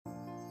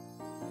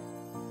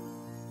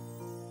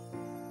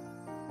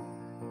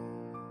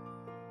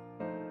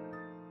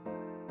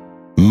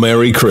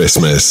Merry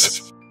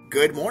Christmas.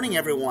 Good morning,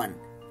 everyone.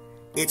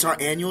 It's our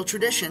annual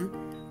tradition,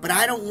 but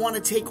I don't want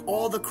to take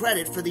all the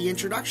credit for the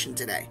introduction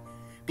today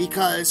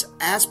because,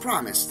 as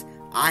promised,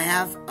 I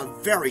have a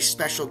very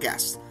special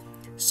guest,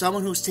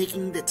 someone who's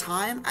taking the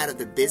time out of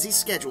the busy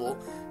schedule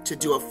to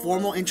do a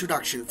formal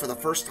introduction for the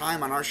first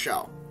time on our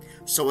show.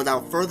 So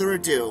without further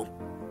ado,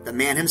 the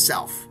man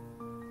himself,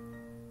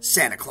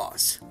 Santa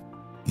Claus.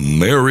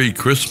 Merry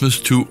Christmas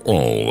to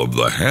all of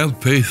the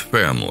Have Faith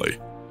family.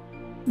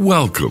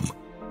 Welcome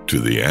to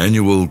the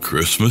annual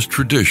Christmas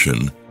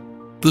tradition,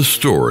 the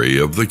story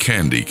of the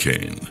candy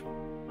cane.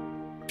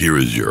 Here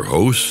is your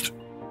host,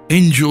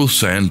 Angel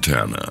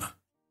Santana.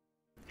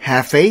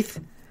 Have faith?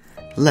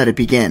 Let it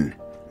begin.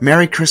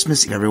 Merry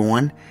Christmas,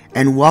 everyone,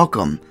 and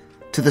welcome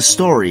to the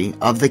story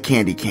of the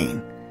candy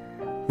cane.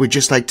 We'd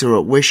just like to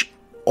wish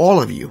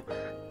all of you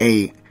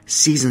a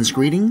season's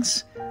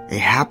greetings, a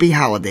happy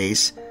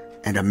holidays,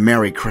 and a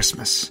Merry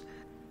Christmas.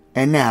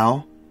 And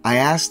now, I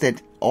ask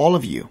that all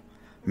of you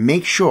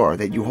make sure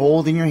that you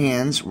hold in your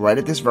hands, right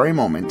at this very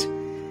moment,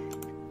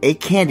 a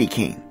candy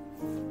cane.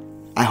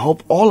 I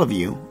hope all of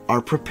you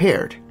are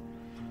prepared.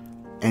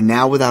 And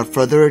now, without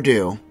further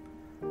ado,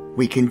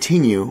 we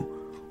continue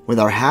with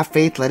our Have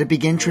Faith, Let It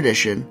Begin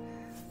tradition,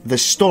 the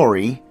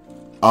story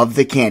of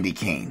the candy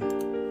cane.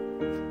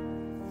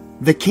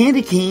 The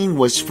candy cane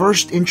was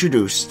first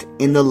introduced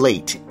in the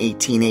late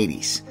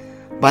 1880s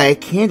by a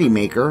candy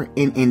maker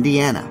in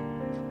Indiana.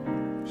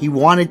 He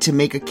wanted to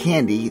make a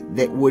candy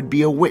that would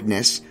be a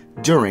witness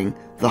during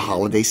the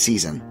holiday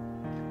season.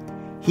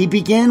 He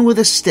began with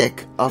a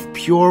stick of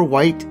pure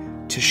white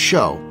to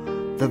show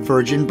the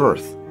virgin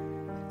birth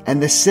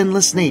and the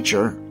sinless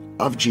nature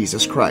of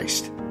Jesus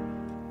Christ.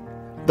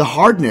 The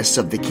hardness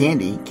of the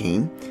candy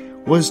cane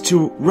was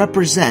to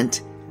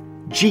represent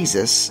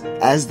Jesus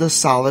as the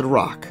solid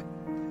rock,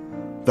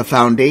 the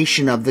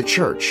foundation of the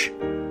church,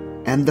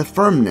 and the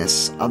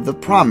firmness of the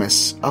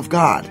promise of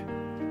God.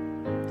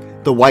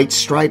 The white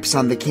stripes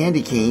on the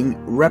candy cane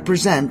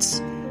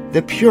represents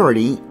the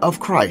purity of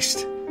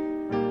Christ.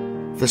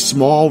 The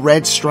small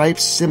red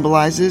stripes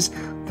symbolizes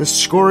the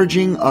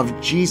scourging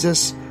of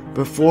Jesus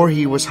before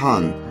he was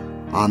hung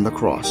on the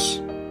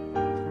cross.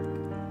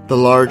 The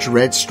large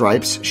red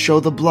stripes show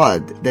the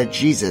blood that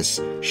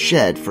Jesus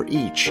shed for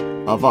each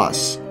of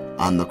us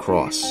on the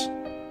cross.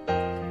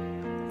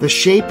 The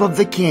shape of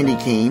the candy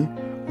cane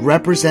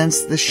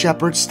represents the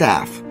shepherd's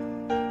staff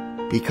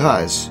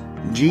because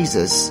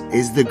Jesus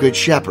is the Good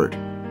Shepherd.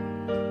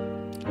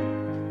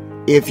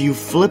 If you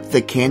flip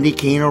the candy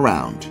cane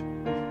around,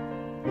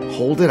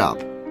 hold it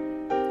up,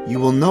 you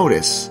will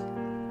notice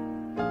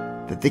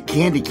that the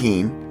candy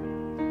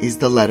cane is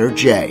the letter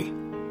J,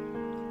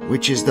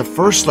 which is the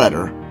first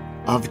letter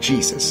of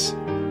Jesus.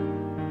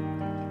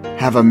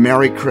 Have a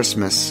Merry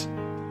Christmas,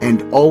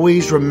 and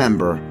always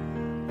remember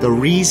the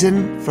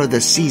reason for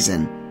the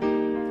season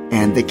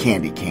and the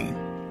candy cane.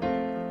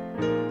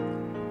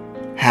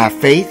 Have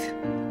faith.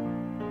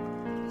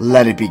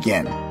 Let it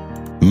begin.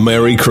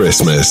 Merry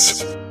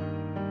Christmas.